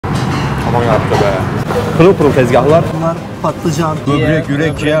Aman yarabbim be. Pırıl pırıl tezgahlar. Bunlar patlıcan, böbrek,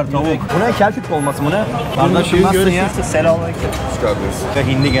 yürek, ciğer, tavuk. Bu ne? Kerkük olması mı ne? Kardeşim nasılsın ya? Selamlar. Hoş geldiniz. Ve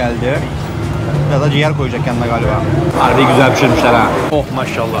hindi geldi. Ya da ciğer koyacak yanına galiba. Harbi güzel pişirmişler ha. Oh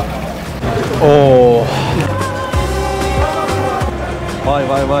maşallah. Oh. Vay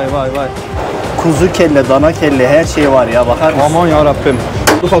vay vay vay vay. Kuzu kelle, dana kelle her şey var ya, bakar mısın? Aman yarabbim.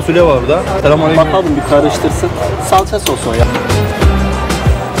 Bu fasulye var burada. Selamünaleyküm. Bakalım bir karıştırsın. Salça sosu ya.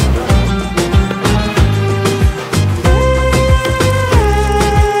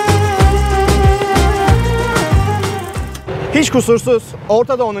 Hiç kusursuz,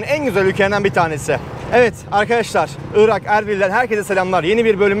 Orta Doğu'nun en güzel ülkelerinden bir tanesi. Evet arkadaşlar, Irak, Erbil'den herkese selamlar. Yeni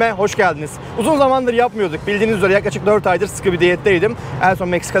bir bölüme hoş geldiniz. Uzun zamandır yapmıyorduk. Bildiğiniz üzere yaklaşık 4 aydır sıkı bir diyetteydim. En son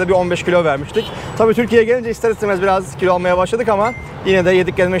Meksika'da bir 15 kilo vermiştik. Tabii Türkiye'ye gelince ister istemez biraz kilo almaya başladık ama yine de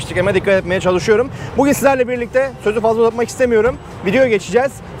yediklerime içtiklerime dikkat etmeye çalışıyorum. Bugün sizlerle birlikte sözü fazla uzatmak istemiyorum. Videoya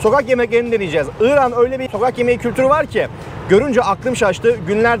geçeceğiz. Sokak yemeklerini deneyeceğiz. İran öyle bir sokak yemeği kültürü var ki görünce aklım şaştı.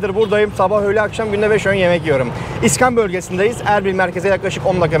 Günlerdir buradayım. Sabah, öğle, akşam günde 5 öğün yemek yiyorum. İskan bölgesindeyiz. Erbil merkeze yaklaşık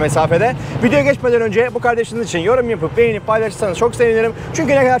 10 dakika mesafede. Videoya geçmeden önce bu kardeşiniz için yorum yapıp beğenip paylaşırsanız çok sevinirim.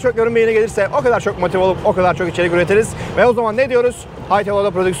 Çünkü ne kadar çok yorum beğeni gelirse o kadar çok motive olup o kadar çok içerik üretiriz. Ve o zaman ne diyoruz?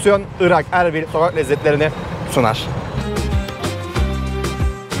 Haytayollarda prodüksiyon Irak, Erbil sokak lezzetlerini sunar.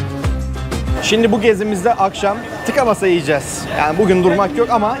 Şimdi bu gezimizde akşam tıka basa yiyeceğiz. Yani bugün durmak yok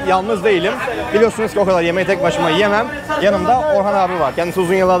ama yalnız değilim. Biliyorsunuz ki o kadar yemeği tek başıma yiyemem. Yanımda Orhan abi var. Kendisi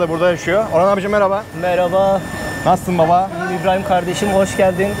uzun yıllardır burada yaşıyor. Orhan abicim merhaba. Merhaba. Nasılsın baba? İbrahim kardeşim, hoş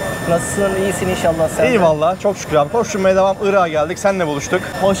geldin. Nasılsın? İyisin inşallah sen. İyi valla. Çok şükür abi. Koşturmaya devam. Irak'a geldik. Seninle buluştuk.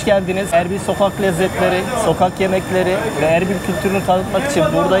 Hoş geldiniz. Erbil sokak lezzetleri, sokak yemekleri ve Erbil kültürünü tanıtmak için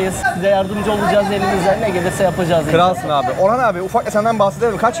buradayız. Size yardımcı olacağız, elimizden ne gelirse yapacağız. Kralsın abi. Orhan abi ufak senden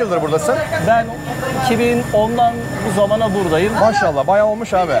bahsedelim. Kaç yıldır buradasın? Ben 2010'dan bu zamana buradayım. Maşallah bayağı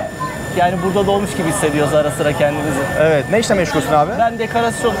olmuş abi. Yani burada doğmuş gibi hissediyoruz ara sıra kendimizi. Evet. Ne işle meşgulsün abi? Ben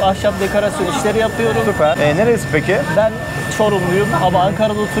dekorasyon, ahşap dekorasyon işleri yapıyorum. Süper. Neresi peki? Ben Çorumluyum ama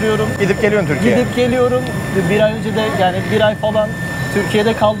Ankara'da oturuyorum. Gidip geliyorsun Türkiye'ye. Gidip geliyorum. Bir ay önce de yani bir ay falan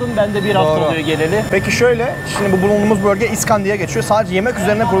Türkiye'de kaldım. Ben de bir hafta oluyor geleli. Peki şöyle, şimdi bu bulunduğumuz bölge İskan diye geçiyor. Sadece yemek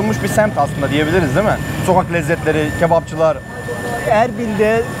üzerine kurulmuş bir semt aslında diyebiliriz değil mi? Sokak lezzetleri, kebapçılar.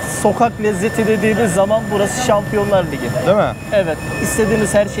 Erbil'de sokak lezzeti dediğimiz zaman burası Şampiyonlar Ligi. Değil mi? Evet.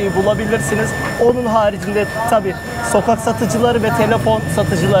 İstediğiniz her şeyi bulabilirsiniz. Onun haricinde tabii sokak satıcıları ve telefon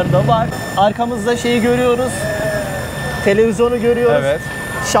satıcıları da var. Arkamızda şeyi görüyoruz. Televizyonu görüyoruz. Evet.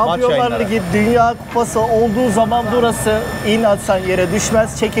 Şampiyonlar Ligi, Dünya Kupası olduğu zaman burası in atsan yere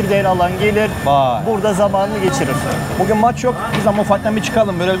düşmez, çekirdeğini alan gelir, Vay. burada zamanını geçirir. Bugün maç yok, biz ama ufaktan bir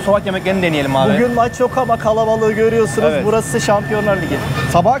çıkalım, böyle bir sokak yemeklerini deneyelim abi. Bugün maç yok ama kalabalığı görüyorsunuz, Evet. Burası Şampiyonlar Ligi.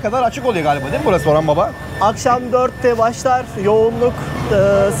 Sabaha kadar açık oluyor galiba değil mi burası Orhan baba? Akşam 4'te başlar, yoğunluk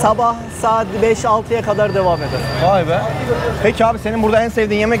sabah saat 5-6'ya kadar devam eder. Vay be. Peki abi senin burada en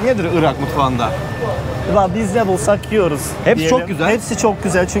sevdiğin yemek nedir Irak mutfağında? Biz ne bulsak yiyoruz. Hepsi diyelim. çok güzel. Hepsi çok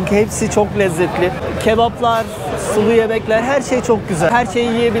güzel çünkü hepsi çok lezzetli. Kebaplar, sulu yemekler, her şey çok güzel. Her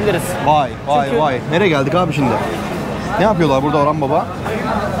şeyi yiyebiliriz. Vay vay Çünkü- vay. Nereye geldik abi şimdi? Ne yapıyorlar burada Orhan baba?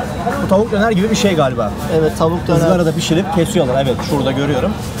 Bu tavuk döner gibi bir şey galiba. Evet, tavuk döner. Izgarada pişirip kesiyorlar. Evet şurada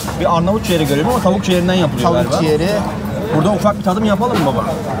görüyorum. Bir Arnavut ciğeri görüyorum ama tavuk ciğerinden yapılıyor Tavuk galiba. ciğeri. Burada ufak bir tadım yapalım mı baba?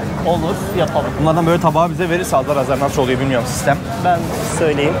 Olur, yapalım. Bunlardan böyle tabağı bize verirse azar azar nasıl oluyor bilmiyorum sistem. Ben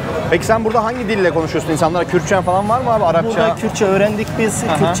söyleyeyim. Peki sen burada hangi dille konuşuyorsun? İnsanlara Kürtçe falan var mı abi? Arapça? Burada Kürtçe öğrendik biz.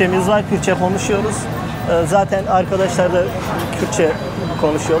 Aha. Kürtçemiz var, Kürtçe konuşuyoruz. Zaten arkadaşlar da Kürtçe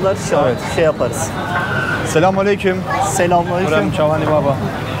konuşuyorlar. Şu an Evet. şey yaparız. Selamünaleyküm. Selamünaleyküm. Buram Çavani baba.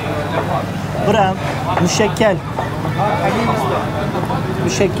 Buram, müşekkel.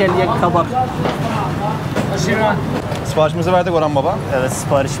 Müşekkel yek kabak. Siparişimizi verdik Orhan baba. Evet,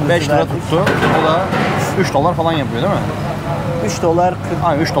 siparişimizi 5 lira verdik. tuttu. O da 3 dolar falan yapıyor değil mi? 3 dolar 40.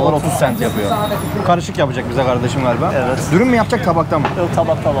 Aynen 3 dolar 30 sent yapıyor. Karışık yapacak bize kardeşim galiba. Evet. Dürüm mü yapacak tabakta mı? Yok,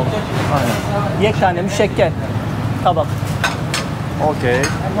 tabak tamam. Aynen. Yek tane müşekkel. Tabak. Okey.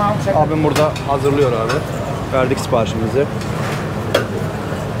 Abim burada hazırlıyor abi. Verdik siparişimizi.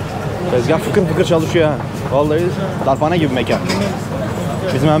 Tezgah fıkır fıkır çalışıyor ha. Vallahi darphane gibi mekan.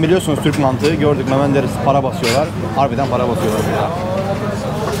 Bizim hemen biliyorsunuz Türk mantığı gördük hemen deriz para basıyorlar. Harbiden para basıyorlar ya.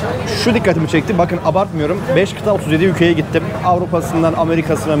 Şu dikkatimi çekti. Bakın abartmıyorum. 5 kıta 37 ülkeye gittim. Avrupa'sından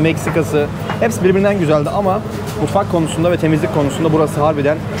Amerika'sına, Meksika'sı hepsi birbirinden güzeldi ama mutfak konusunda ve temizlik konusunda burası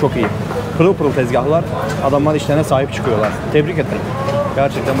harbiden çok iyi. Pırıl pırıl tezgahlar. Adamlar işlerine sahip çıkıyorlar. Tebrik ederim.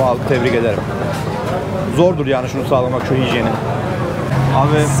 Gerçekten bu halkı tebrik ederim. Zordur yani şunu sağlamak, şu hijyeni.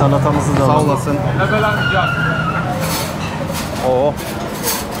 Abi Salatamızı da sağ alalım. olasın. Oo.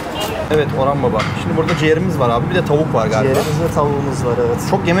 Evet Orhan Baba. Şimdi burada ciğerimiz var abi. Bir de tavuk var galiba. Ciğerimiz ve tavuğumuz var, evet.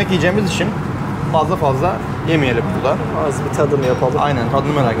 Çok yemek yiyeceğimiz için fazla yemeyelim burada. Az bir tadım yapalım. Aynen,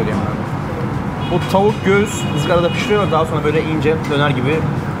 tadını merak ediyorum ben. Bu tavuk göğüs ızgarada pişiriyorlar, daha sonra böyle ince döner gibi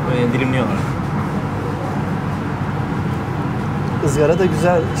dilimliyorlar. Izgara da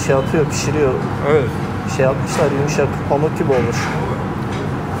güzel şey yapıyor, pişiriyor. Evet. Şey yapmışlar, yumuşak, pamuk gibi olmuş.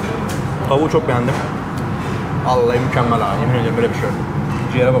 Tavuğu çok beğendim. Vallahi mükemmel abi, yemin ediyorum böyle bir şey.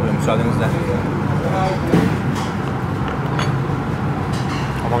 Ciğere bakıyorum müsaadenizle.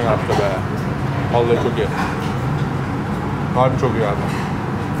 Aman yarabbim be. Vallahi çok iyi. Harbi çok iyi abi.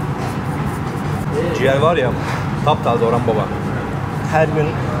 Ciğer var ya, taptaze Orhan Baba. Her gün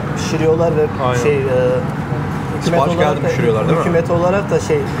pişiriyorlar ve Sipariş geldi pişiriyorlar değil mi? Hükümet olarak da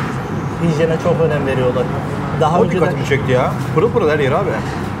hijyene çok önem veriyorlar. Daha O önceden dikkatimi çekti ya. Pırıl pırıl her yer abi.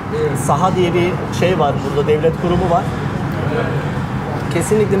 saha diye bir şey var burada, devlet kurumu var.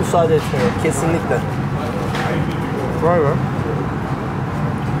 Kesinlikle müsaade etmiyor, kesinlikle. Vay be.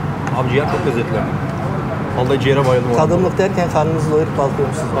 Abi ciğer çok lezzetli. Vallahi ciğere bayıldım. Tadımlık derken karnınızı doyurup kalkıyor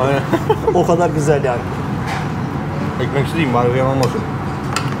musunuz? Aynen. O kadar güzel yani. Ekmeksiz yiyeyim bari, yanılmasın.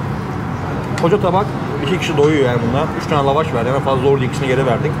 Koca tabak, 2 kişi doyuyor yani bundan. 3 tane lavaş verdi, hemen fazla zordu, ikisini geri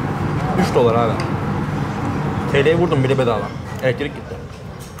verdik. 3 dolar abi. TL'ye vurdum bile bedava. Elektrik gitti.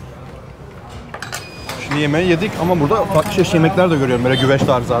 Şimdi yemeği yedik ama burada farklı çeşitli yemekler de görüyorum. Böyle güveç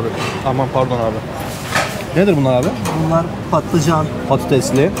tarzı abi. Aman pardon abi. Nedir bunlar abi? Bunlar patlıcan,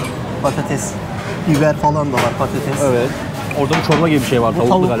 Patatesli. patates, biber falan da var, patates. Evet. Orada bir çorba gibi bir şey var,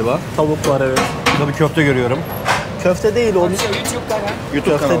 tavuklu galiba. Tavuk var, evet. Burada bir köfte görüyorum. Köfte değil o. YouTube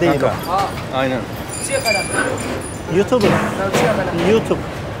Köfte kanalı değil kanka. Aynen. YouTube. YouTube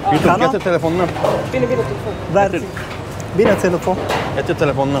Kanal. getir telefonunu. Ver. Getir. Bir telefon. Getir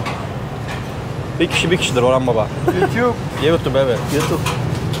telefonunu. Bir kişidir Orhan Baba. YouTube evet. YouTube.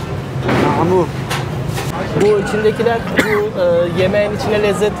 Hamur. Bu içindekiler yemeğin içine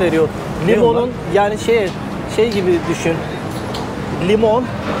lezzet veriyor. Limonun yani şey gibi düşün. Limon.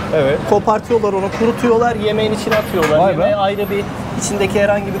 Evet. Kopartıyorlar onu, kurutuyorlar, yemeğin içine atıyorlar. Vay be. Yemeğe ayrı bir içindeki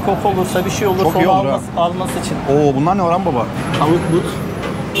herhangi bir koku olursa, bir şey olursa Çok iyi onu olur alması için. Oo bunlar ne Orhan Baba? Tavuk but.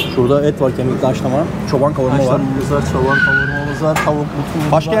 Şurada et var, kemikli haşlama, çoban kavurma var. Haşlamamız var, çoban kavurmamız var, tavuk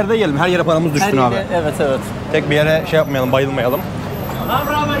butumuz Başka var. yerde yiyelim. Her yere paramız düşsün abi. Evet. Tek bir yere şey yapmayalım, bayılmayalım.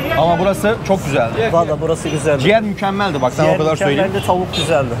 Ama burası çok güzeldi. Valla burası güzeldi. Ciğer mükemmeldi bak, sana o kadar söyleyeyim. Mükemmeldi, tavuk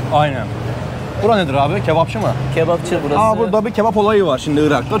güzeldi. Aynen. Bura nedir abi? Kebapçı mı? Kebapçı burası. Aa burada bir kebap olayı var şimdi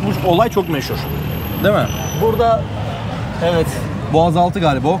Irak'ta. Bu olay çok meşhur. Değil mi? Burada evet. Boğazaltı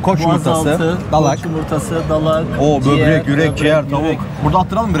galiba o. Koç yumurtası, dalak. Koç yumurtası, dalak, Oo böbrek, yürek, ciğer, yürek. tavuk. Burada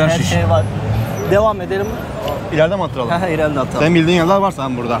attıralım birer Her şiş. şey var. Devam edelim. İleride mi attıralım? İleride atalım. Senin bildiğin yerler varsa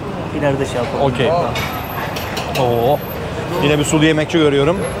hem burada. İleride şey yapalım. Okey. Oo. Yine bir sulu yemekçi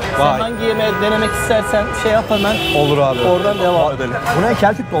görüyorum. Sen Vay. hangi yemeği denemek istersen şey yap hemen. Olur abi. Oradan devam edelim. Bu ne?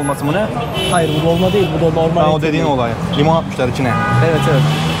 Kelkük dolması mı ne? Hayır bu dolma değil, bu da normal. Ha, o dediğin olay. Limon atmışlar içine. Evet.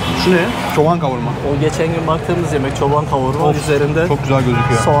 Şu ne? Çoban kavurma. O geçen gün baktığımız yemek çoban kavurma. Of, üzerinde çok güzel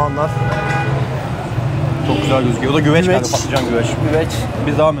gözüküyor. soğanlar. Çok güzel gözüküyor. O da güveç galiba, patlıcan güveç. Güveç.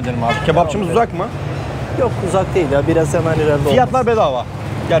 Biz devam edelim abi. Kebapçımız uzak mı? Yok uzak değil ya, biraz hemen ileride. Fiyatlar bedava.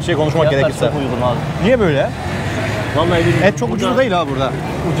 Gerçeği konuşmak Fiyatlar gerekirse. çok uygun abi. Niye böyle? Vallahi bilmiyorum. Et çok ucuz değil ha burada.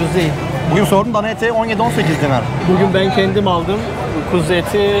 Ucuz değil. Bugün sordum, dana eti 17-18 dinar. Bugün ben kendim aldım. Kuzu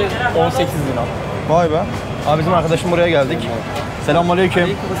eti 18 lira. Vay be. Abi bizim arkadaşım buraya geldik. Selamünaleyküm.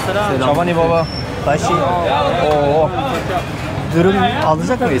 Selam. Çavani baba. Başı. Oo. Dürüm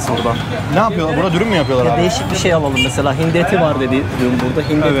alacak mıyız buradan? Ne yapıyorlar? Burada dürüm mü yapıyorlar Ya abi? değişik bir şey alalım mesela. Hindi eti var dedi dürüm burada.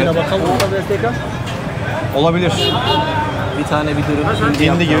 Hindi etine Evet. bakalım. Olabilir. Bir tane bir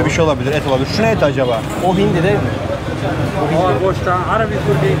dürüm. Hindi gibi bir şey olabilir, et olabilir. Şu ne eti acaba? O hindi değil mi? Goşta, Arabi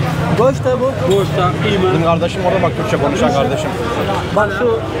Kürdi, Goş da bu. goşta, kıyma. Bizim kardeşim orada bak, Türkçe konuşan kardeşim. Bak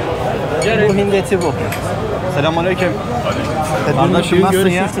bu hindi eti bu. Selamünaleyküm. Kardeşim nasılsın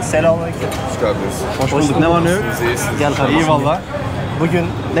ya? Selamünaleyküm. Hoş bulduk. Ne var ne yok? Gel kardeşim. İyi valla. Bugün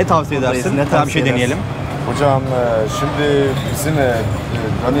Ne tavsiye edersin? Ne Bir tavsiye şey edersin? deneyelim. Hocam şimdi bizim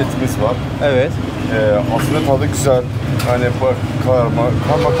etimiz var. Evet. Aslında tadı güzel. Hani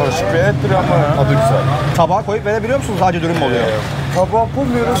karma karışık bir ettir ama tadı güzel. Tabağa koyup verebiliyor musunuz? Sadece dürüm mü oluyor? Tabak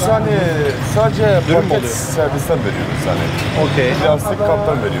bulmuyoruz hani sadece Dürüm mü paket oluyor? servisten veriyoruz hani. Okey. Plastik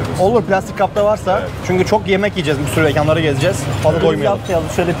kaptan veriyoruz. Olur, plastik kapta varsa. Evet. Çünkü çok yemek yiyeceğiz, bir sürü mekanları gezeceğiz. Fazla doymayalım. yapmayalım.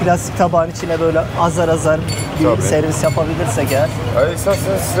 Şöyle plastik tabağın içine böyle azar azar bir Tabii. servis yapabilirsek eğer.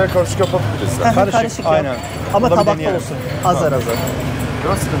 İsterseniz size karışık yapabiliriz. Karışık, yap. aynen. Ama Bunu da bir tabakta deneyelim. olsun. Azar azar.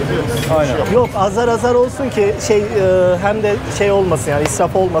 Biraz sıkıntı yok. Aynen. Yok azar azar olsun ki hem de şey olmasın yani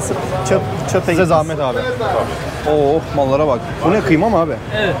israf olmasın. Çöpe Size gitmesin. zahmet abi. Oo mallara bak. Bu ne, kıyma mı abi?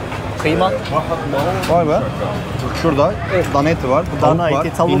 Evet. Kıyma. Vay be. Şurada dana eti var, Dana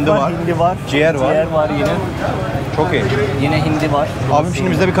eti, tavuk var, hindi var. Ciğer var. Ciğer var yine. Çok iyi. Yine hindi var. Abim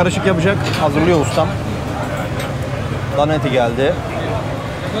şimdi bize bir karışık yapacak. Hazırlıyor ustam. Dana eti geldi.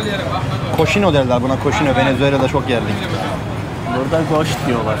 Coşino derler buna. Coşino. Venezuela'da çok yerdik. Burada goşt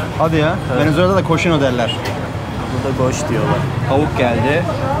diyorlar. Hadi ya. Evet. Venezuela'da da coşino derler. Burada goşt diyorlar. Tavuk geldi.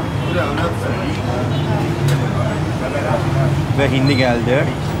 Ve hindi geldi.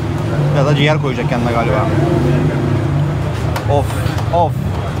 Ya da ciğer koyacak kendine galiba. Of. Of.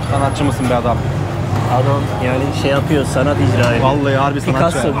 Sanatçı mısın be adam? Adam yani şey yapıyor, sanat icra ediyor. Vallahi harbi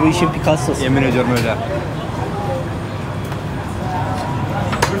sanatçı. Picasso, bu işin Picasso'su. Yemin ediyorum öyle.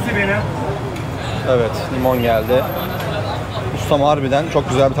 Evet, limon geldi. Ustam harbiden çok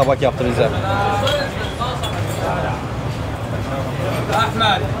güzel bir tabak yaptı bize.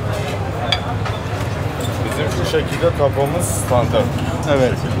 Bizim şu şekilde tabağımız standart.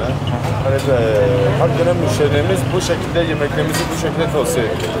 Evet. Hani her gelen müşterimiz bu şekilde yemeklerimizi bu şekilde tavsiye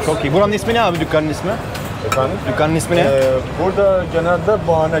ediyoruz. Çok iyi. Buranın ismi ne abi, dükkanın ismi? Efendim? Dükkanın ismi ne? Burada genelde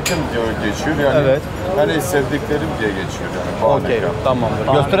bahanekim diyor geçiyor yani. Evet. Hani sevdiklerim diye geçiyor yani. Okey,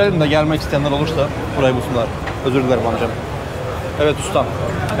 tamamdır. Gösterelim de gelmek isteyenler olursa burayı bulsunlar. Özür dilerim amcam. Evet ustam.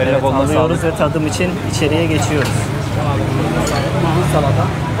 Eline Evet, koluna alıyoruz sağlık. ve tadım için içeriye geçiyoruz. Salata.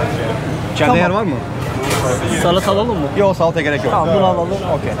 İçeride yer var mı? Salata alalım mı? Yok, salata gerek yok. Tamam, bunu alalım.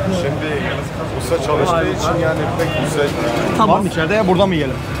 Okey. Şimdi usta çalıştığı için yani pek güzel. Var Tamam. mı içeride ya burada mı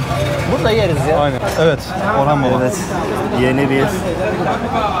yiyelim? Burada yeriz ya. Aynen. Evet. Orhan baba. Evet. Yeni bir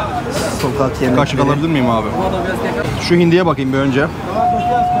sokak yemekleri. Kaşık alabilir miyim abi? Şu hindiye bakayım bir önce.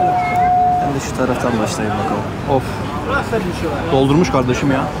 Ben de şu taraftan başlayayım bakalım. Of. Doldurmuş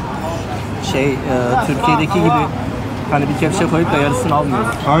kardeşim ya. Türkiye'deki gibi hani bir kepçe koyup da yarısını almıyoruz.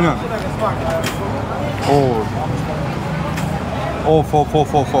 Aynen. Oo. Of of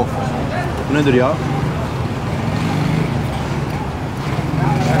of of of. Bu nedir ya?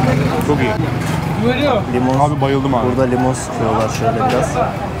 Çok iyi. Limon. Abi bayıldım abi. Burada limon sıkıyorlar şöyle biraz.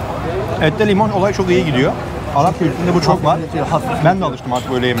 Ette limon olay çok iyi gidiyor. Arap kültüründe bu çok var. Hafif. Ben de alıştım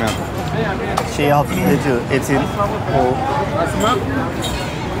artık öyle yemeye. Şeyi hafifletiyor etin. O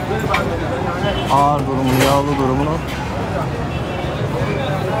ağır durumunu, yağlı durumunu.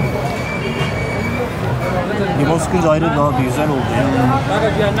 Limon sıkınca ayrı daha bir güzel oldu ya.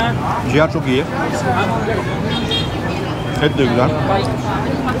 Ciğer çok iyi. Et de güzel.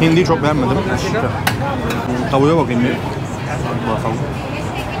 Hindiyi çok beğenmedim. Tavuğa bakayım bir. Bakalım.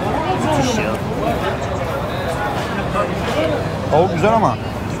 Müthiş ya. Tavuk güzel ama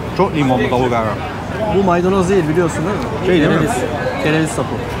çok limonlu tavuk galiba. Bu maydanoz değil biliyorsun değil mi? Şey değil mi? Kereviz. Kereviz sapı.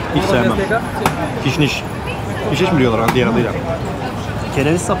 Hiç sevmem. Kişniş. Kişniş mi diyorlar diğer adıyla?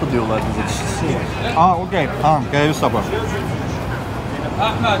 Kereviz sapı diyorlar bize kişi. Aa okey. Tamam. Kereviz sapı.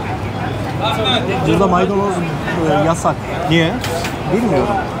 Burada maydanoz yasak. Niye? Bilmiyorum.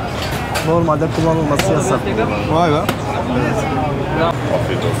 Normalde kullanılması yasak diyorlar. Vay be.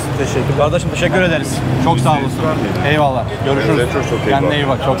 Afiyet olsun. Teşekkür. Kardeşim teşekkür ederiz. Çok sağ olasın. Eyvallah. Görüşürüz. Evet, çok iyi Kendine bak. iyi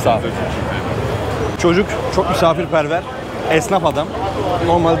bak. Çok sağ ol. Çocuk çok misafirperver. Esnaf adam.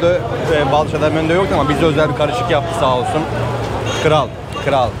 Normalde bazı şeyler menüde yoktu ama bize özel bir karışık yaptı sağ olsun. Kral.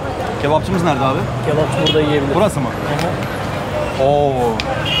 Kral. Kebapçımız nerede abi? Kebapçı burada yiyebilir. Burası mı? Oo.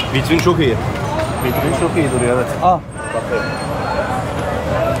 Vitrin çok iyi. Vitrin çok iyi duruyor evet. Ah.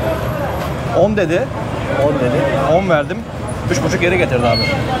 10 dedi. 10 dedi. 10 verdim. 3,5 geri getirdi abi.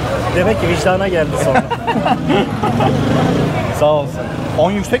 Demek ki vicdana geldi sonra. Sağ olsun.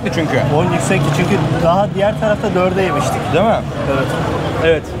 10 yüksekti çünkü. 10 yüksekti çünkü daha diğer tarafta 4'e yemiştik. Değil mi? Evet.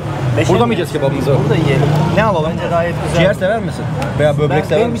 Evet. Beşe Burada mi? mı yiyeceğiz kebabımızı? Burada yiyelim. Ne alalım? Bence gayet güzel. Ciğer sever misin? Veya böbrek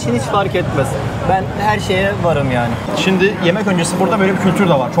sever Benim misin? için hiç fark etmez. Ben her şeye varım yani. Şimdi yemek öncesi burada böyle bir kültür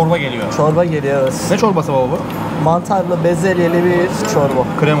de var. Çorba geliyor. Çorba geliyor evet. Ne çorbası baba bu? Mantarlı, bezelyeli bir çorba.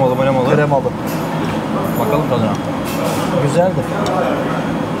 Kremalı, kremalı. Kremalı. Bakalım tadına. Güzeldir.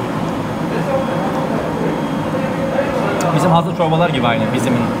 Bizim hazır çorbalar gibi aynı.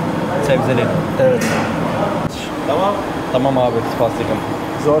 Bizim sebzeli. Evet. Tamam. Tamam abi. Spastikim.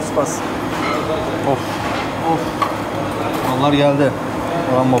 Zor spas. Of. Of. Onlar geldi.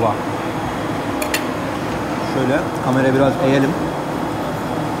 Orhan baba. Şöyle kamerayı biraz eğelim.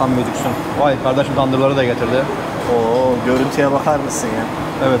 Tam gözüksün. Vay kardeşim tandırları da getirdi. Oo, görüntüye bakar mısın ya?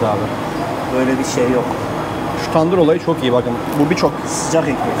 Evet abi. Böyle bir şey yok. Şu tandır olayı çok iyi bakın. Bu birçok. Sıcak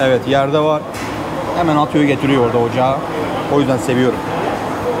ekmek. Evet yerde var. Hemen atıyor getiriyor orada ocağa. O yüzden seviyorum.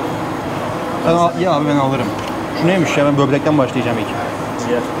 Sen al, ya abi ben alırım. Şu neymiş ya ben böbrekten başlayacağım ilk.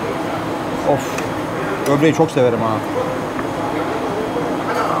 Ciğer. Of. Böbreği çok severim ha.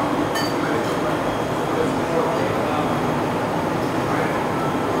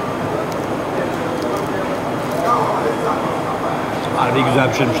 Harbi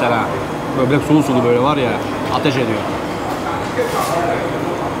güzel pişirmişler ha. Böbrek sulu sulu böyle var ya, ateş ediyor.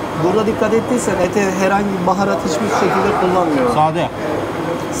 Burada dikkat ettiysen ete herhangi bir baharat hiçbir şekilde kullanmıyor. Sade.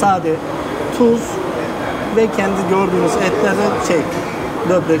 Sade tuz ve kendi gördüğünüz etlerde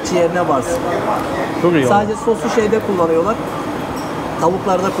böbrek, ciğer ne varsa. Çok iyi. Sadece sosu şeyde kullanıyorlar.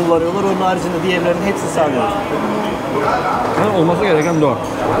 Tavuklarda kullanıyorlar. Onun haricinde diğerlerinin hepsi sade. Yani olması gereken de o.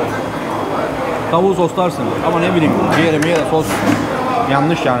 Tavuğu soslarsın ama ne bileyim ciğere sos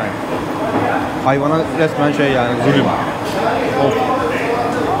yanlış yani. Hayvana resmen şey yani zulüm. Of.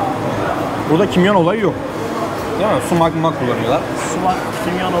 Burada kimyon olayı yok. Değil mi? Sumak kullanıyorlar. Sumak,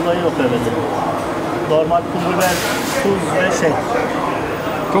 kimyon olayı yok evet. Normal pul biber, tuz ve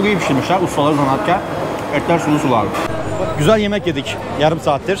Çok iyi pişirmişler. Ustaları zanaatkar. Etler sulu sulu abi. Güzel yemek yedik. Yarım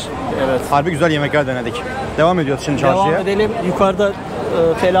saattir. Evet. Harbi güzel yemekler denedik. Devam ediyoruz şimdi çarşıya. Devam edelim. Yukarıda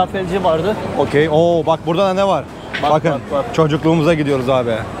felafelci vardı. Okey. Oo bak burada da ne var? Bakın bak. çocukluğumuza gidiyoruz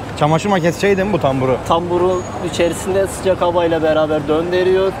abi. Çamaşır makinesi değil mi bu tamburu? Tamburu içerisinde sıcak havayla beraber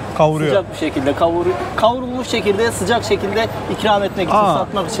döndürüyor. Kavuruyor. Sıcak bir şekilde kavrulmuş şekilde, sıcak şekilde ikram etmek için,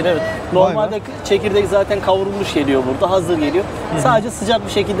 satmak için evet. Normalde çekirdek zaten kavrulmuş geliyor burada, hazır geliyor. Sadece sıcak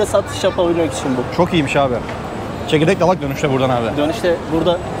bir şekilde satış yapabilmek için bu. Çok iyiymiş abi. Çekirdek dalak dönüşte buradan abi. Dönüşte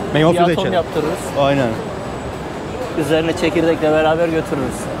burada meyve suyu da atom içelim. yaptırırız. Aynen. Üzerine çekirdekle beraber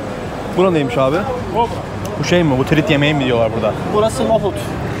götürürüz. Bura neymiş abi? Bu şey mi? Bu trit yemeği mi diyorlar burada? Burası nohut.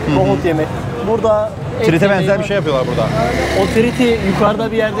 Nohut yemeği. Burada Trite benzer bir şey yapıyorlar burada. O triti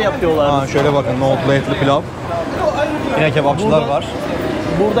yukarıda bir yerde yapıyorlar. Şöyle bakın nohutlu etli pilav. Yine kebapçılar var.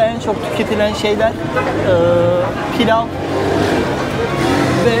 Burada en çok tüketilen şeyler pilav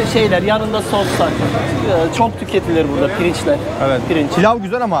ve yanında soslar. Çok tüketilir burada pirinçler. Evet. Pirinç. Pilav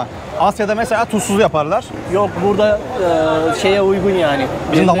güzel ama Asya'da mesela tuzsuz yaparlar. Yok burada şeye uygun yani.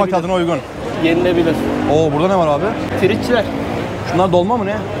 Bizim damak tadına uygun. Yenilebilir. Oo burada ne var abi? Pirinçler. Şunlar dolma mı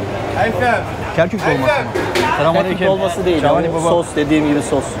ne? Kerkük dolması mı? Kerkük dolması değil. Sos dediğim gibi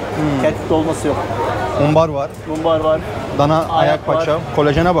sos. Kerkük dolması yok. Mumbar var. Mumbar var. Dana ayak paça.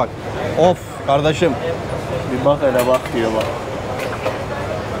 Kolajene bak. Of kardeşim. Bir bak hele bak diyor bak.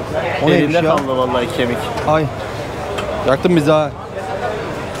 O neymiş Elinde ya? kaldı vallahi kemik. Ay. Yaktın bizi ha.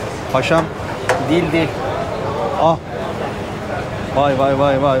 Paşam. Dil. Ah. Vay.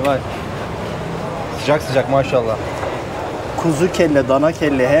 Sıcak sıcak maşallah. Kuzu kelle, dana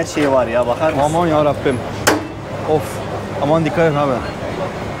kelle her şey var ya bakar mısın? Aman ya Rabbim. Of. Aman dikkat et abi.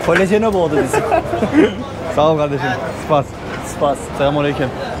 Kolajene boğdu bizi. Sağ ol kardeşim. Spas. Spas. Selamünaleyküm.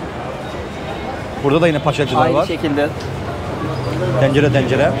 Burada da yine paşacılar Aynı var. şekilde.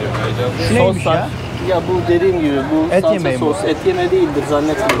 Tencere. Şu neymiş Soslar. ya? Ya bu dediğim gibi bu Et salça yemeği mi? sos. Et yemeği değildir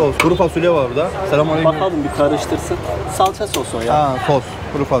zannetmiyorum. Sos. Kuru fasulye var burada. Selamünaleyküm. Bakalım bir karıştırsın. Salça sosu o ya. Ha sos.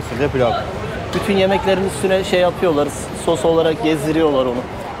 Kuru fasulye pilav. Bütün yemeklerin üstüne yapıyorlar. Sos olarak gezdiriyorlar onu.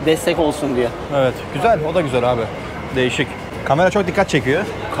 Destek olsun diye. Evet. Güzel. O da güzel abi. Değişik. Kamera çok dikkat çekiyor.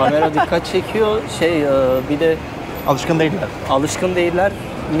 Kamera dikkat çekiyor. Bir de Alışkın değiller. alışkın değiller.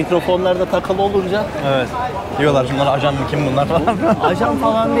 Mikrofonlarda takılı olunca Evet. Diyorlar bunlar ajan mı kim bunlar falan. ajan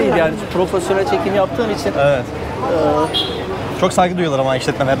falan değil yani profesyonel çekim yaptığın için Evet. Çok saygı duyuyorlar ama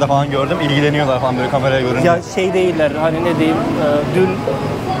işletmelerde falan gördüm. İlgileniyorlar falan böyle kameraya görünce. ya değiller hani ne diyeyim dün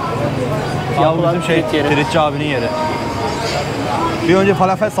yapılan bizim trit yeri. Tritçi abinin yeri. Bir önce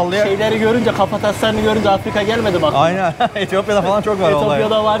falafel sallayan... Şeyleri görünce, kafataslarını görünce Afrika gelmedi bak. Aynen. Etiyopya'da falan çok var olay.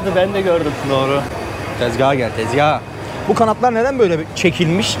 Etiyopya'da vardı ben de gördüm. Doğru. Tezgaha gel tezgaha. Bu kanatlar neden böyle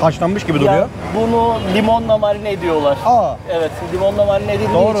çekilmiş, haşlanmış gibi duruyor? Ya bunu limonla marine ediyorlar. Aa. Evet, limonla marine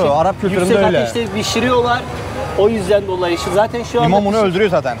edildiği Doğru, için Arap kültüründe yüksek öyle. ateşte pişiriyorlar. O yüzden dolayı zaten şu anda Limon bunu öldürüyor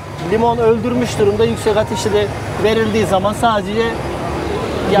zaten. limon öldürmüş durumda. Yüksek ateşte de verildiği zaman sadece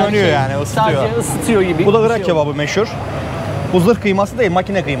Dönüyor yani, ısıtıyor. Sadece ısıtıyor gibi. Bu da bir Irak şey kebabı meşhur. Bu zırh kıyması değil,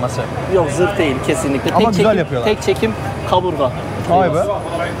 makine kıyması. Yok zırh değil kesinlikle. Ama güzel çekim, yapıyorlar. Tek çekim kaburga. Vay be.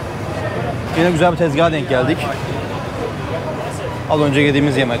 Yine güzel bir tezgaha denk geldik. Az önce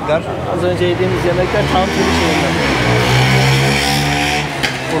yediğimiz yemekler. Az önce yediğimiz yemekler tantuni şeyler.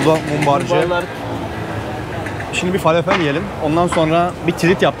 Burada mumbarcı. Mumbarlar. Şimdi bir falafel yiyelim. Ondan sonra bir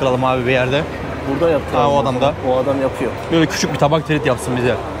trit yaptıralım abi bir yerde. Burada yaptı. Ha, o adam da. O adam yapıyor. Böyle küçük bir tabak trit yapsın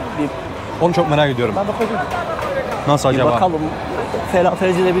bize. Onu çok merak ediyorum. Nasıl Bir acaba? bakalım.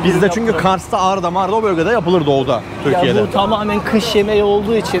 Felafelcide bir Bizde dürüm çünkü yaptıralım. Kars'ta, Ağrı'da, o bölgede yapılır doğuda, Türkiye'de. Ya bu tamamen kış yemeği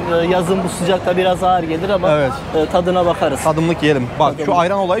olduğu için yazın bu sıcakta biraz ağır gelir ama Evet. Tadına bakarız. Tadımlık yiyelim. Bak şu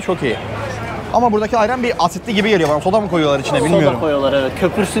ayran olayı çok iyi. Ama buradaki ayran bir asitli gibi geliyor bana. Soda mı koyuyorlar içine bilmiyorum. Soda koyuyorlar evet.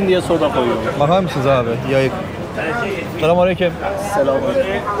 Köpürsün diye soda koyuyorlar. Bakar mısınız abi? Yayık. Selamünaleyküm.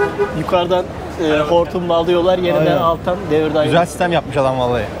 Selamünaleyküm. Yukarıdan hortumla alıyorlar, yeniden Aynen. alttan devir daire. Güzel sistem yapmış adam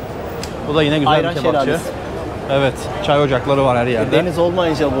vallahi. Bu da yine güzel Ayran bir kebapçı. şelalesi. Evet, çay ocakları var her yerde. Deniz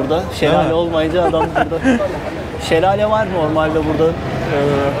olmayınca burada, şelale Evet. olmayınca adam burada. Şelale var normalde burada.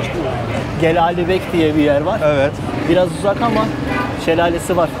 Gelalibek diye bir yer var. Evet. Biraz uzak ama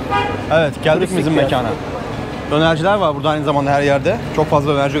şelalesi var. Evet, geldik Turistik bizim bir yer. mekana. Dönerciler var burada aynı zamanda her yerde. Çok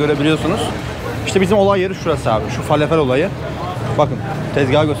fazla dönerci görebiliyorsunuz. İşte bizim olay yeri şurası abi. Şu falafel olayı. Bakın,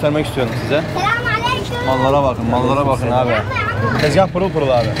 tezgahı göstermek istiyorum size. Mallara bakın, mallara bakın abi. Tezgah pırıl pırıl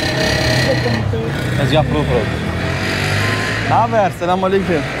abi. Tezgah pırıl pırıl. Ne haber?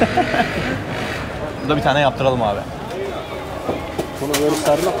 Selamünaleyküm. Burada bir tane yaptıralım abi. Bunu böyle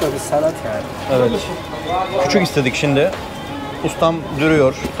sarmak da bir sanat yani. Evet. Küçük istedik şimdi. Ustam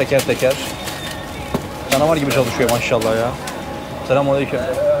duruyor teker teker. Canavar gibi çalışıyor maşallah ya. Selamünaleyküm.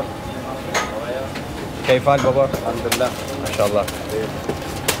 Keyfal baba. Elhamdülillah. Maşallah.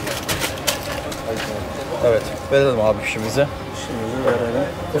 Evet. Verelim abi işimizi. Şimdi verelim.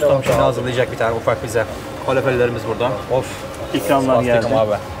 Ustam şimdi hazırlayacak bir tane ufak bize. Falafellerimiz burada. Of. İkramlar Bastık geldi.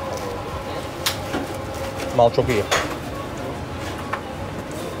 abi. Mal çok iyi.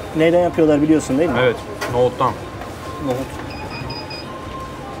 Neyden yapıyorlar biliyorsun değil mi? Evet. Nohuttan. Nohut.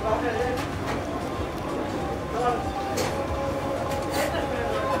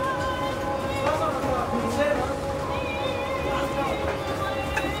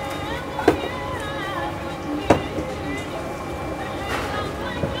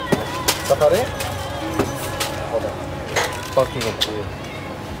 Safari? Bak güzel.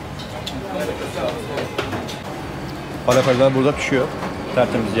 Falafeller burada pişiyor.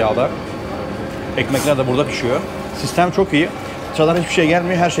 Tertemiz yağda. Ekmekler de burada pişiyor. Sistem çok iyi. Dışarıdan hiçbir şey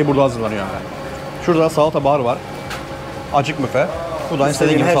gelmiyor. Her şey burada hazırlanıyor yani. Şurada salata bar var. Acık büfe. Buradan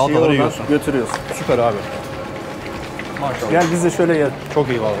istediğin gibi her şeyi salataları oradan yiyorsun. götürüyorsun. Süper abi. Maşallah. Gel biz de şöyle gel. Çok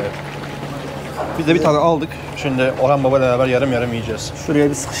iyi vallahi. Biz de bir tane aldık. Şimdi Orhan Baba ile beraber yarım yarım yiyeceğiz. Şuraya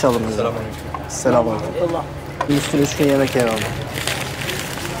bir sıkışalım biz. Selamünaleyküm. Selamünaleyküm. Üstüne 3 gün yemek yemem.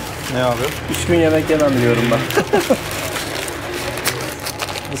 Ne abi? 3 gün yemek yemem diyorum ben.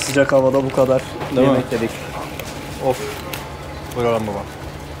 Bu sıcak havada bu kadar Değil mi? yemek yedik. Of. Buyur Orhan Baba.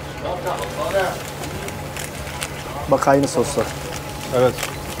 Bak aynı soslar. Evet.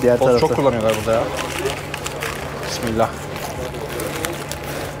 Diğer Sos tarafta. çok kullanıyorlar burada ya. Bismillah.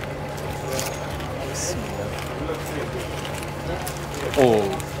 Oo.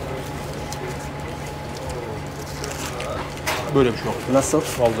 Böyle bir şey yok. Nasıl?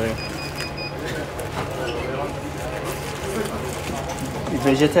 Vallahi.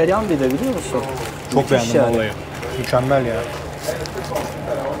 Vejeteryan bir de biliyor musun? Çok Müthiş beğendim vallahi. Mükemmel ya.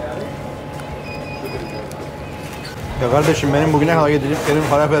 Ya kardeşim benim bugüne kadar yediğim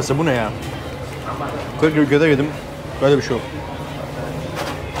falafelse bu ne ya? 40 ülkede yedim. Böyle bir şey yok.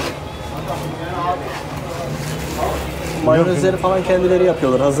 Mayonezleri falan kendileri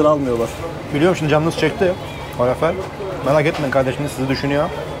yapıyorlar. Hazır almıyorlar. Biliyorum şimdi canınız çekti. Falafel. Merak etmeyin kardeşiniz sizi düşünüyor.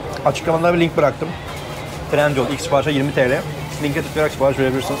 Açıklamada bir link bıraktım. Trendyol ilk siparişe 20 TL. Linke tıklayarak sipariş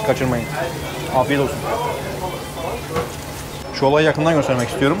verebilirsiniz. Kaçırmayın. Afiyet olsun. Şu olayı yakından göstermek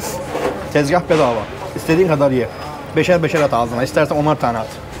istiyorum. Tezgah bedava. İstediğin kadar ye. Beşer beşer at ağzına. İstersen 10'ar tane at.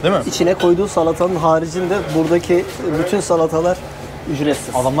 Değil mi? İçine koyduğu salatanın haricinde buradaki bütün salatalar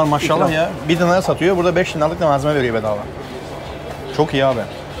ücretsiz. Adamlar maşallah İkram. ya. 1 liraya satıyor. Burada 5 liralık da malzeme veriyor bedava. Çok iyi abi.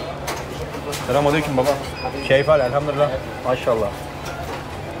 Selamünaleyküm baba. Keyfal elhamdülillah. Maşallah.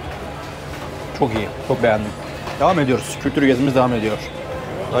 Çok iyi. Çok beğendim. Devam ediyoruz. Kültür gezimiz devam ediyor.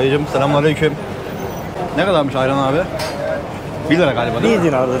 Dayıcım selamünaleyküm. Ne kadarmış ayran abi? 1 lira galiba değil mi? 1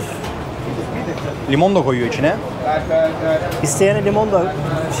 dinardır. Limon da koyuyor içine. İsteyene limon da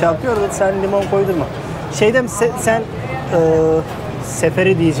şey yapıyor da sen limon koydurma. Şeyde mi sen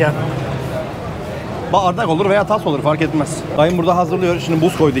seferi diyeceğim. Bardak olur veya tas olur fark etmez. Dayım burada hazırlıyor. Şimdi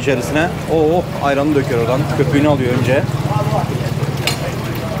buz koydu içerisine. Oh ayranı döküyor oradan. Köpüğünü alıyor önce.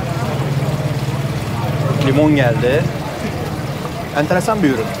 Limon geldi. Enteresan bir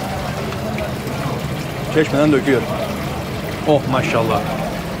ürün. Çeşmeden döküyor. Oh maşallah.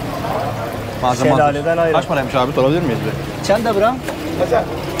 Malzeme Şelaleden hazır. ayran. Kaç paraymış abi sorabilir miyiz bir? Sen de bırak.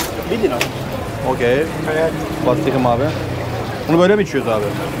 1 dinar. Okey. Bastıkım abi. Bunu böyle mi içiyoruz abi?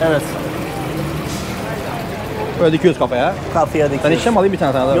 Evet. Böyle dikiyoruz kafaya. Kafaya Ben dikiyoruz. içeceğim alayım bir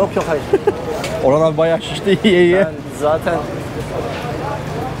tane daha. Yok hayır. Orhan abi bayağı şişti iyi. Ben zaten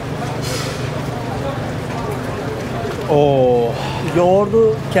Oo.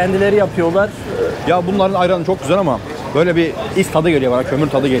 yoğurdu kendileri yapıyorlar. Ya bunların ayranı çok güzel ama böyle bir is tadı geliyor bana, kömür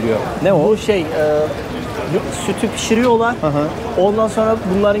tadı geliyor. Ne o? Bu sütü pişiriyorlar. Ondan sonra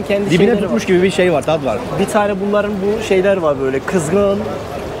bunların kendi Dibine şeyleri tutmuş var. gibi bir şey var, tat var. Bir tane bunların bu şeyler var böyle kızgın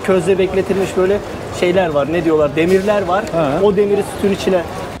közde bekletilmiş böyle şeyler var. Ne diyorlar? Demirler var. Hı. O demiri sütün içine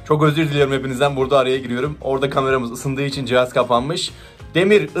Çok özür diliyorum hepinizden, burada araya giriyorum. Orada kameramız ısındığı için cihaz kapanmış.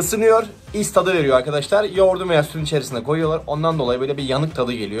 Demir ısınıyor, is tadı veriyor arkadaşlar. Yoğurdun veya sütün içerisine koyuyorlar. Ondan dolayı böyle bir yanık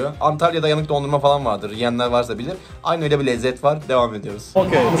tadı geliyor. Antalya'da yanık dondurma falan vardır. Yiyenler varsa bilir. Aynı öyle bir lezzet var. Devam ediyoruz.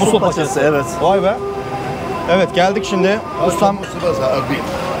 Okey. Musul paçası, evet. Vay be. Evet, geldik şimdi. Ustam.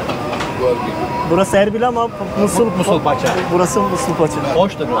 Burası Erbil ama Musul paça. Burası Musul paça.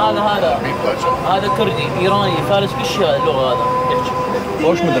 Hoştur. هذا كردي ايراني فارس كل شيء اللغه هذا يحكي.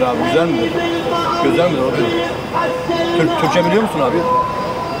 Hoş mudur abi? Güzel midir? Güzel midir? Türkçe biliyor musun abi?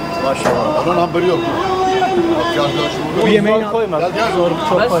 Maşallah. Onun haberi yok. Bu yemeğin koyma. Zor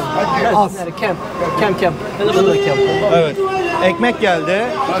çok koy. az. Kem. Bu da kem. Evet. Ekmek geldi.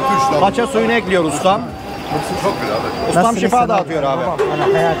 Paça suyunu ekliyor ustam. Çok güzel. Ustam şifa dağıtıyor abi.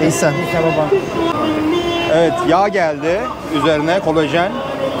 İhsan. Evet, yağ geldi. Üzerine kolajen.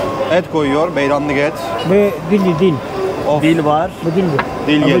 Et koyuyor. Beyranlık et. Ve dil. Of. Dil var. Bu dil.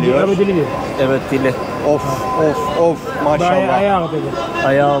 Dil geliyor. Bu dili. Evet, dili. Of maşallah. Ayağı dedi.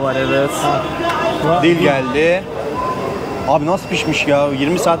 Ayağı var, evet. Dil geldi. Abi nasıl pişmiş ya?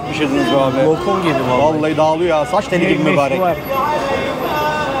 20 saat pişirdiniz be abi. Lokum gibi vallahi. Vallahi dağılıyor ya. Saç teli gibi mübarek. Var.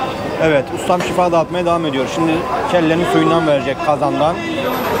 Evet, ustam şifa dağıtmaya devam ediyor. Şimdi kellenin suyundan verecek kazandan.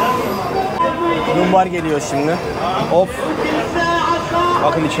 Mumbar geliyor şimdi. Of.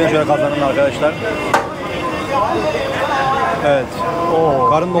 Bakın içine şöyle kazanın arkadaşlar. Evet. Oo.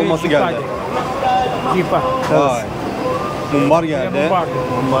 Karın dolması geldi. Zipa. Vay. Mumbar geldi.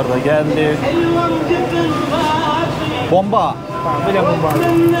 Mumbar da geldi. Bomba. Bir de mumbar.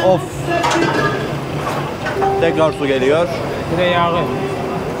 Of. Tekrar su geliyor. Bir de yağı.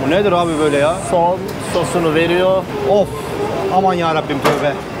 Bu nedir abi böyle ya? Son sosunu veriyor. Of. Aman ya Rabbim,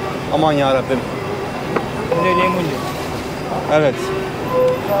 tövbe. Aman ya Rabbim. Bir de limon. Evet.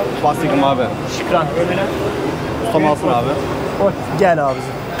 Bastikim abi. Şükran. Ustam alsın abi. Gel abicim.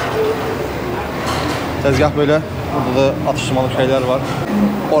 Tezgah böyle. Burada da atıştırmalık şeyler var.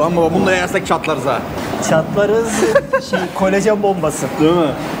 Orhan baba, bunu da yersek çatlarız ha. Çatlarız. Kolajen bombası. Değil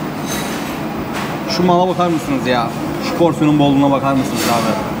mi? Şu mala bakar mısınız ya? Şu porsiyonun bolluğuna bakar mısınız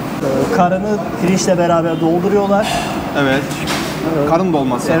abi? Karını pirinçle beraber dolduruyorlar. Evet. Karın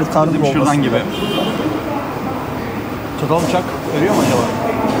dolması. Evet, karın Bizim dolması. şırdan gibi. Çatal bıçak veriyor mu acaba?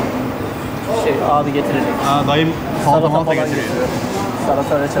 Abi getirecek. Ha, dayım salata Salata malata falan getiriyor. getiriyor.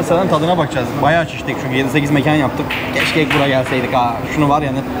 Salata ve çatal. Sıranın tadına bakacağız. Bayağı şiştik çünkü 7-8 mekan yaptık. Keşke ilk buraya gelseydik ha. Şunu var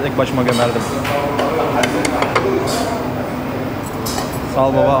ya, tek başıma gömerdim. Sağ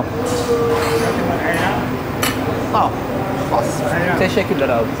ol baba. Sağ ol. Bas. Teşekkürler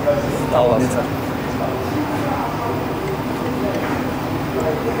abi. Sağ olasın.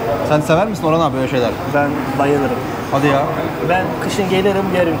 Sen sever misin Orhan abi böyle şeyler? Ben bayılırım. Hadi ya. Ben kışın gelirim,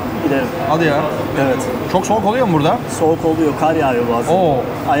 yerim, giderim. Hadi ya. Evet. Çok soğuk oluyor mu burada? Soğuk oluyor, kar yağıyor bazen. Oo.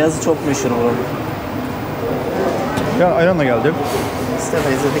 Ayazı çok meşhur buranın. Ya ayran da geldi.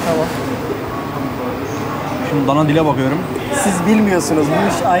 İstemeyiz dedik ama. Şimdi dana dile bakıyorum. Siz bilmiyorsunuz,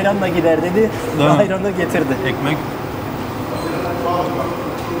 bu iş ayranla gider dedi. Değil mi? Ayranı getirdi. Ekmek.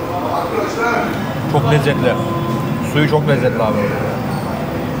 Çok lezzetli. Suyu çok lezzetli abi.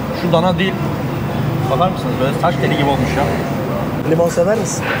 Şu dana değil. Bakar mısınız? Böyle saç teli gibi olmuş ya. Limon sever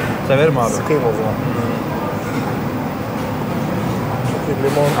misin? Severim abi. Sıkayım o zaman. Çünkü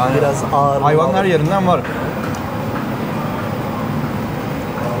limon Yani biraz ağır. hayvanlar yerinden var.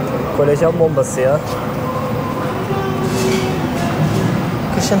 Kolajen bombası ya.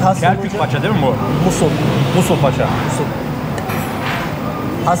 Kışın hasta Kerkük olunca... paça değil mi bu? Musul. Musul paça. Musul.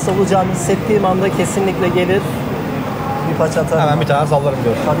 Hasta olacağını hissettiğim anda kesinlikle gelir. Bir paça atarım. Hemen bir tane sallarım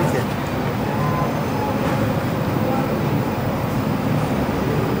diyor. Tabii ki.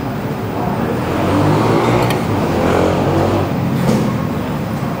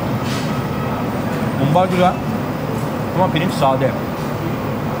 Mumbar güzel. Ama pirinç sade.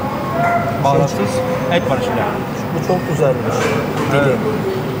 Baharatsız. Et var içinde. Bu çok güzelmiş. Evet.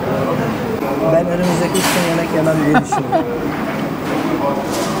 Ben önümüzdeki 3 gün yemek yemem diye düşünüyorum.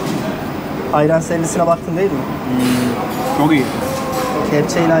 Ayran servisine baktın değil mi? Çok iyi.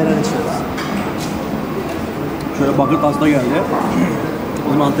 Kepçeyle ayran içiyoruz. Şöyle bakır tasla geldi.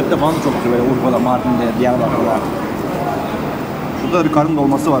 Bizim Antep'te falan da çok güzel. Böyle Urfa'da, Mardin'de, Diyarbakır'da. Şurada da bir karın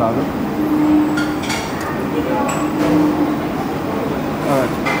dolması var abi. Evet.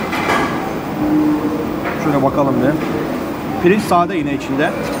 Şöyle bakalım bir. Pirinç sade yine içinde.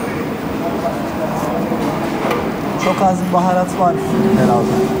 Çok az bir baharat var herhalde.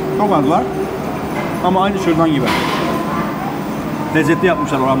 Çok az var. Ama aynı şırdan gibi. Lezzetli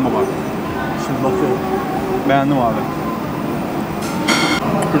yapmışlar Orhan baba. Şimdi bakıyorum. Beğendim abi.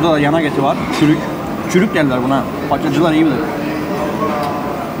 Şurada da yanak eti var. Çürük. Çürük derler buna. Paçacılar iyi bilir.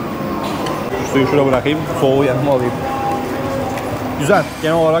 Suyu şuraya bırakayım. Soğuğu yanıma alayım. Güzel.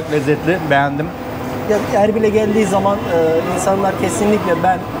 Genel olarak lezzetli. Beğendim. Ya, Erbil'e geldiği zaman insanlar kesinlikle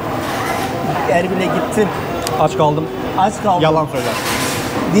ben Erbil'e gittim, Aç kaldım. aç kaldım Yalan söyler.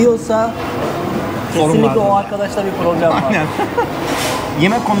 diyorsa Sorun kesinlikle vardır. o arkadaşta bir problem var. Aynen.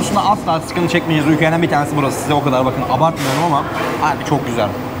 Yemek konusunda asla sıkıntı çekmeyeceğiz. Ülkelerden bir tanesi burası. Size o kadar bakın. Abartmıyorum ama harbi çok güzel.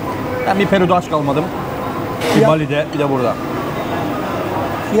 Ben bir Peru'da aç kalmadım. Bir Bali'de, bir de burada.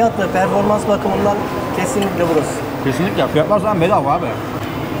 Fiyat ve performans bakımından kesinlikle burası. Kesinlikle. Fiyatlar zaten bedava abi.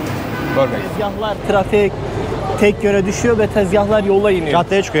 Burger. Tezgahlar trafik tek yöne düşüyor ve tezgahlar yola iniyor.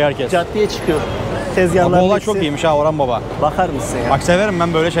 Caddeye çıkıyor herkes. Caddeye çıkıyor. Bu Tezgahlar olay çok iyiymiş ha Orhan Baba. Bakar mısın ya? Bak severim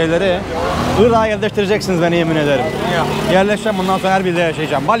ben böyle şeyleri. Irak'a yerleştireceksiniz beni yemin ederim. Yerleşeceğim bundan sonra Erbil'de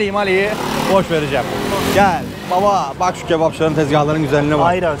yaşayacağım. Mali'yi boş vereceğim. Gel baba bak şu kebapçıların tezgahların güzelliğine bak.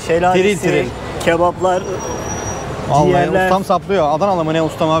 Ayran, şelalesi, Tiril tiril. kebaplar, Vallahi ciğerler. ustam saplıyor. Adanalı mı ne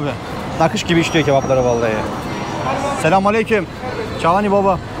ustam abi. Nakış gibi işliyor kebapları vallahi. Selamünaleyküm. Çağani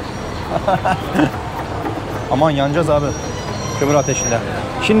baba. Aman yanacağız abi. Kömür ateşinde.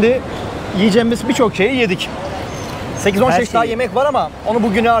 Şimdi yiyeceğimiz birçok şeyi yedik. 8-10 Her çeşit daha şeyi. yemek var ama onu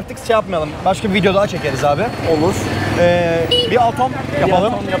bugüne artık şey yapmayalım. Başka bir video daha çekeriz abi. Olur. Bir atom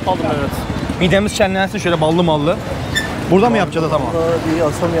yapalım. Yapalım evet. Midemiz şenlensin şöyle ballı mallı. Burada mı yapacağız tamam. Bir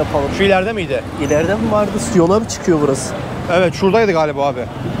atom yapalım. Şu ileride miydi? İleride mi vardı? Yola mı çıkıyor burası? Evet şuradaydı galiba abi.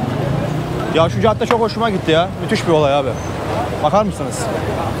 Ya şu cadde çok hoşuma gitti ya. Müthiş bir olay abi. Bakar mısınız?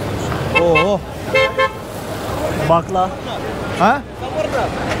 Oo. Bakla. Ha?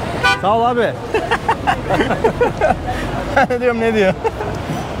 Sağ ol abi. Ne diyorum ne diyor?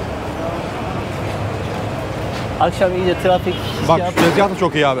 Akşam iyice trafik. Bak şey şu tezgah da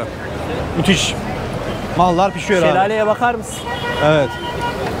çok iyi abi. Müthiş. Mallar pişiyor abi. Şelaleye bakar mısın? Evet.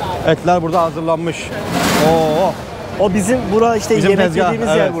 Etler burada hazırlanmış. Oo. O bizim bura işte Bizim yemek tezgah. yediğimiz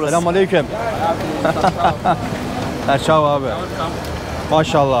Evet. yer burası. Selamünaleyküm. Erçav abi.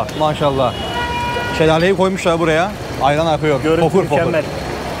 Maşallah, maşallah. Şelaleyi koymuşlar buraya. Ayran akıyor. Görüntü Fokur fokur. mükemmel.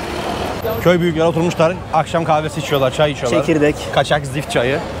 Köy büyükleri oturmuşlar. Akşam kahvesi içiyorlar, çay içiyorlar. Çekirdek. Kaçak zift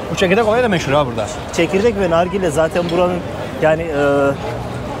çayı. Bu çekirdek olayı da meşhur ha burada. Çekirdek ve nargile zaten buranın yani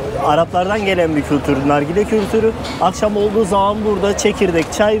Araplardan gelen bir kültür, nargile kültürü. Akşam olduğu zaman burada çekirdek,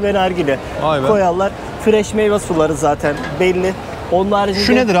 çay ve nargile Vay be. koyarlar. Fresh meyve suları zaten belli. Onun haricinde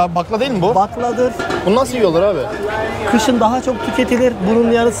Şu nedir abi? Bakla değil mi bu? bakladır. Bunu nasıl yiyorlar abi? Kışın daha çok tüketilir.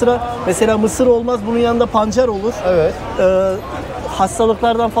 Bunun yanı sıra mesela mısır olmaz. Bunun yanında pancar olur. Evet.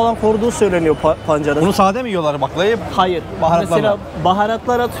 Hastalıklardan falan koruduğu söyleniyor pancarın. Bunu sade mi yiyorlar baklayı? Hayır. Baharatlarla. Mesela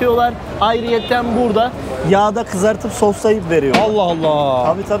baharatlar atıyorlar. Ayrıyetten burada yağda kızartıp soslayıp veriyor. Allah Allah.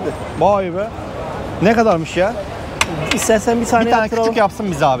 Tabii tabii. Vay be. Ne kadarmış ya? İstersen bir tane, Bir tane yaptıralım. küçük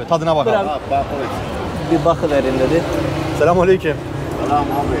yapsın bize abi. Tadına bakalım. Bırak. Bir bakıverin dedi. Selamünaleyküm. Selam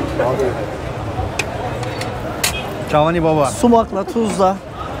abi. Çavani baba. Sumakla, tuzla.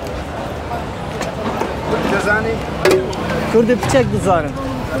 Kürdi piçek düzarı.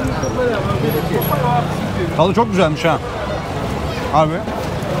 Tadı çok güzelmiş ha. Harbi.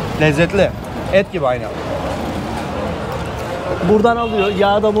 Lezzetli. Et gibi aynı. Buradan alıyor.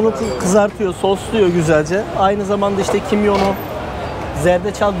 Yağda bunu kızartıyor, sosluyor güzelce. Aynı zamanda işte kimyonu,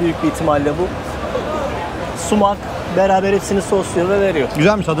 zerdeçal büyük bir ihtimalle bu. Sumak beraber hepsini sosluyor ve veriyor.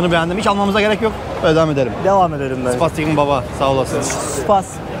 Güzelmiş, tadını beğendim. Hiç almamıza gerek yok. Böyle devam edelim. Devam edelim ben. Spastik'in baba sağ olasın. Spas.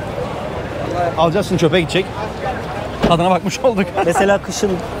 Alacağız şimdi, çöpe gidecek. Tadına bakmış olduk. Mesela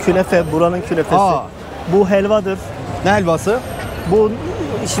kışın künefe, buranın künefesi. Aa. Bu helvadır. Ne helvası? Bu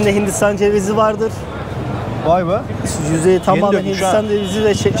içinde Hindistan cevizi vardır. Vay be. Yüzeyi tamamen dökmüş Hindistan ha. cevizi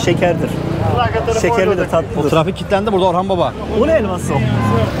ve şekerdir. Şekerlidir, O tatlıdır. trafik kilitlendi burada Orhan baba. Bu ne helvası o?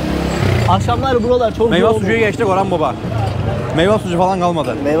 Akşamlar buralar çok Meyve yoğun. sucuğu geçtik Orhan baba. Meyve sucuğu falan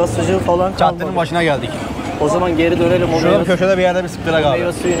kalmadı. Meyve sucuğu falan kalmadı. Caddenin başına geldik. O zaman geri dönelim o Şurada meyve, köşede bir yerde bir sıktırak abi.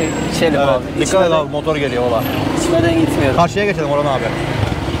 meyve suyunu içelim Evet. abi. Dikkat et abi, motor geliyor ola. İçmeden gitmiyorum. Karşıya geçelim Orhan abi.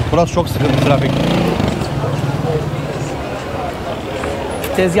 Burası çok sıkıntı trafik.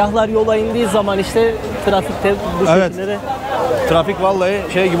 Tezgahlar yola indiği zaman işte trafikte bu Evet. şekilde Trafik vallahi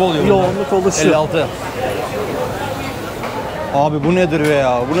şey gibi oluyor. yoğunluk oluşuyor. 56. Abi bu nedir be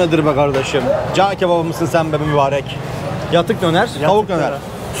ya? Bu nedir be kardeşim? Cağ kebabı mısın sen be mübarek? Yatık döner, tavuk döner. döner.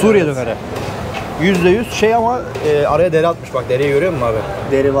 Suriye döneri. %100 şey ama araya deri atmış. Bak deriyi görüyor musun abi?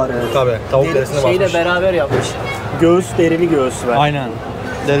 Deri var evet. Tabii. Tavuk derisini Şeyle basmış. beraber yapmış. Göğüs, derili göğüs var. Aynen.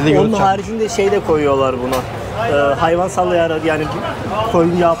 Derili Onun göğüs çarpmış. haricinde şey de koyuyorlar buna. Hayvansal yağı yani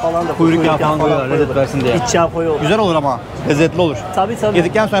koyun yağı falan da Kuyruk yağı falan koyuyorlar, lezzet koyuyorlar. versin diye. İç yağı koyuyorlar. Güzel olur ama. Lezzetli olur. Tabii tabii.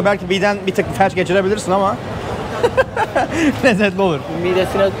 Yedikten sonra belki miden bir tık felç geçirebilirsin ama lezzetli olur.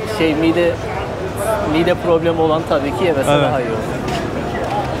 Midesine mide problemi olan tabii ki yemesi Evet. daha iyi olur.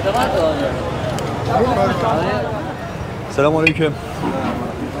 Selamünaleyküm.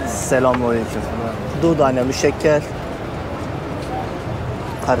 Selamünaleyküm. Dudane, müşekkel.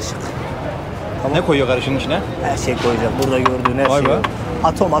 Karışık. Ne koyuyor karışının içine? Her şey koyacağım. Burada gördüğün her Vay şey. be.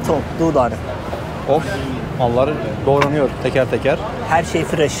 Atom, dudane. Of. Mallar doğranıyor teker teker. Her şey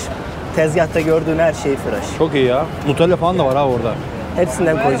fresh. Tezgahta gördüğün her şey fresh. Çok iyi ya. Nutella falan da var ha orada.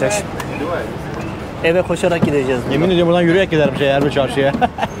 Hepsinden koyacak şimdi. Eve koşarak gideceğiz. Yemin ediyorum buradan yürüyerek giderim Erbil çarşıya.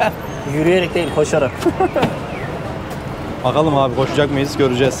 Yürüyerek değil, koşarak. Bakalım abi koşacak mıyız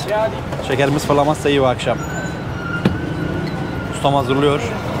göreceğiz. Şekerimiz fırlamazsa iyi bu akşam. Ustam hazırlıyor.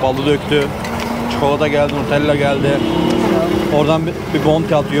 Ballı döktü. Çikolata geldi, Nutella geldi. Oradan bir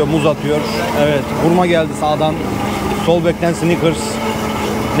bounty atıyor, muz atıyor. Evet, hurma geldi sağdan. Sol bekten Snickers.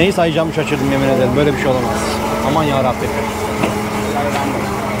 Neyi sayacağımı şaşırdım yemin ederim. Böyle bir şey olamaz. Aman yarabbim.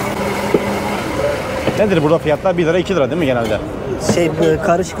 Nedir burada fiyatlar? 1 lira 2 lira değil mi genelde?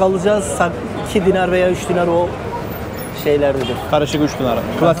 Karışık alacağız. 2 dinar veya 3 dinar o şeylerdedir. Karışık 3 dinar.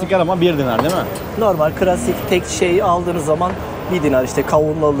 Klasik ama 1 dinar değil mi? Normal klasik tek şeyi aldığınız zaman 1 dinar işte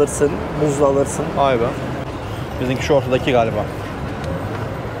kavunlu alırsın, buzlu alırsın. Vay be. Bizimki şu ortadaki galiba.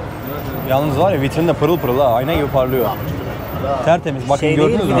 Yalnız var ya vitrinde pırıl pırıl ha. Ayna gibi parlıyor. Tertemiz. Bakın Şey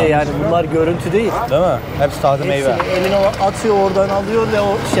gördünüz değil mü? bir de yani bunlar görüntü değil. Değil mi? Hepsi taze meyve. Hepsini eline atıyor oradan alıyor ve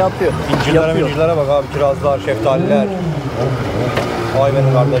o şey yapıyor. İncirlere bak abi. Kirazlar, şeftaliler. Vay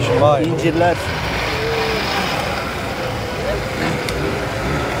benim kardeşim vay. İncirler.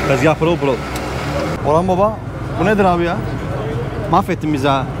 Tezgah pırıl pırıl. Orhan baba bu nedir abi ya? Mahvettin bizi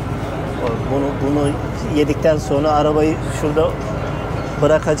ha. Bunu yedikten sonra arabayı şurada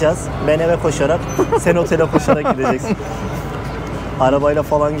bırakacağız. Ben eve koşarak, sen otele koşarak gideceksin. Arabayla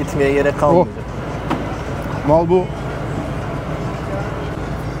falan gitmeye gerek kalmayacak. Mal bu.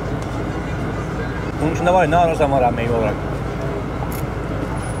 Bunun içinde var ya ne ararsan var ha meyve olarak.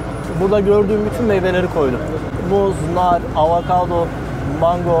 Burada gördüğüm bütün meyveleri koydum. Muz, nar, avokado,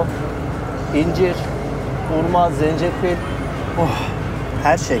 mango, incir, hurma, zencefil.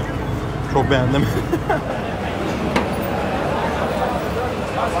 Her şey. Çok beğendim.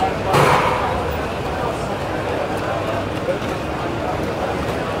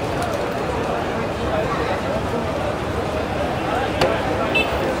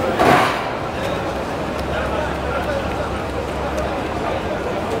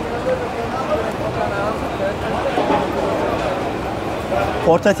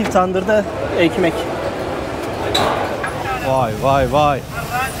 Portatif tandırda ekmek. Vay vay vay.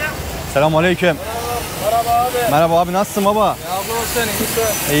 Selamünaleyküm. Merhaba abi. Merhaba abi nasılsın baba? Ya abla sen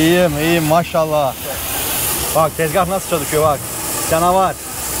iyisin. İyiyim maşallah. Bak tezgah nasıl çalışıyor bak. Canavar.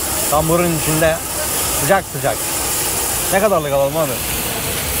 Tamburun içinde sıcak sıcak. Ne kadarlık alalım abi?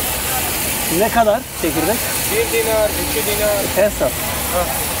 Ne kadar çekirdek? 1 dinar, 2 dinar. Hesap.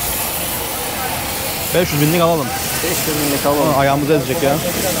 500 binlik alalım. 500 binlik alalım. Ayağımızı ezecek ya.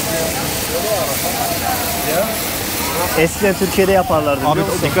 Eskiden Türkiye'de yaparlardı Abi biliyor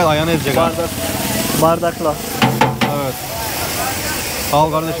musun? dikkat ayağını ezecek ha. Bardakla. Evet. Sağ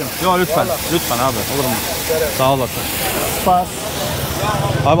ol kardeşim. Yok lütfen. Lütfen abi. Olur mu? Sağ olasın. Spas.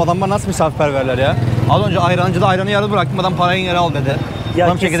 Abi adamlar nasıl misafirperverler ya? Az önce ayrancıda ayranı yarı bıraktım. Adam parayı geri al dedi.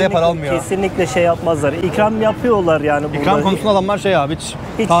 Adam çekirdeğe para almıyor. Kesinlikle şey yapmazlar. İkram yapıyorlar yani burada. İkram konusunda adamlar şey abi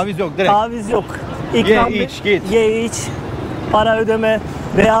hiç taviz yok direkt. Taviz yok. İkram Ye, iç, git. Ye iç. Para ödeme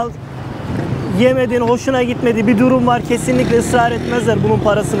veya yemediğin, hoşuna gitmedi bir durum var, kesinlikle ısrar etmezler bunun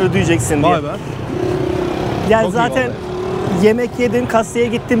parasını ödeyeceksin diye. Vay be. Yani Çok iyi zaten yemek yedin, kasaya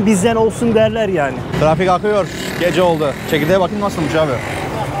gittin bizden olsun derler yani. Trafik akıyor. Gece oldu. Çekirdeğe bakın nasılmış abi.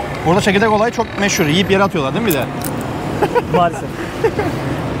 Burada çekirdek olayı çok meşhur. Yiyip yere atıyorlar değil mi bir de? Maalesef.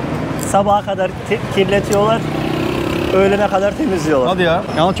 Sabaha kadar kirletiyorlar, öğlene kadar temizliyorlar. Hadi ya.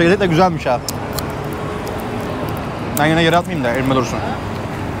 Yalnız çekirdek de güzelmiş ha. Ben yine yere atmayayım da elime dursun.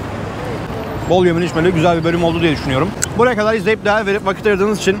 Bol yemeli içmeli güzel bir bölüm oldu diye düşünüyorum. Buraya kadar izleyip değer verip vakit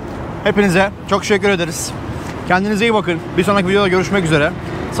ayırdığınız için hepinize çok teşekkür ederiz. Kendinize iyi bakın. Bir sonraki videoda görüşmek üzere.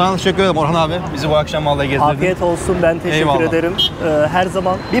 Sana teşekkür ederim Orhan abi. Bizi bu akşam vallahi gezdirdin. Afiyet olsun, ben teşekkür Eyvallah. ederim. Her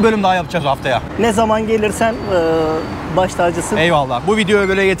zaman Bir bölüm daha yapacağız haftaya. ne zaman gelirsen baş tacısın. Eyvallah. Bu videoya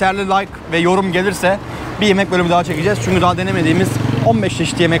böyle yeterli like ve yorum gelirse bir yemek bölümü daha çekeceğiz. Çünkü daha denemediğimiz 15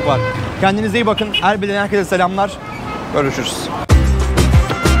 çeşit yemek var. Kendinize iyi bakın. Erbil'den herkese selamlar. Görüşürüz.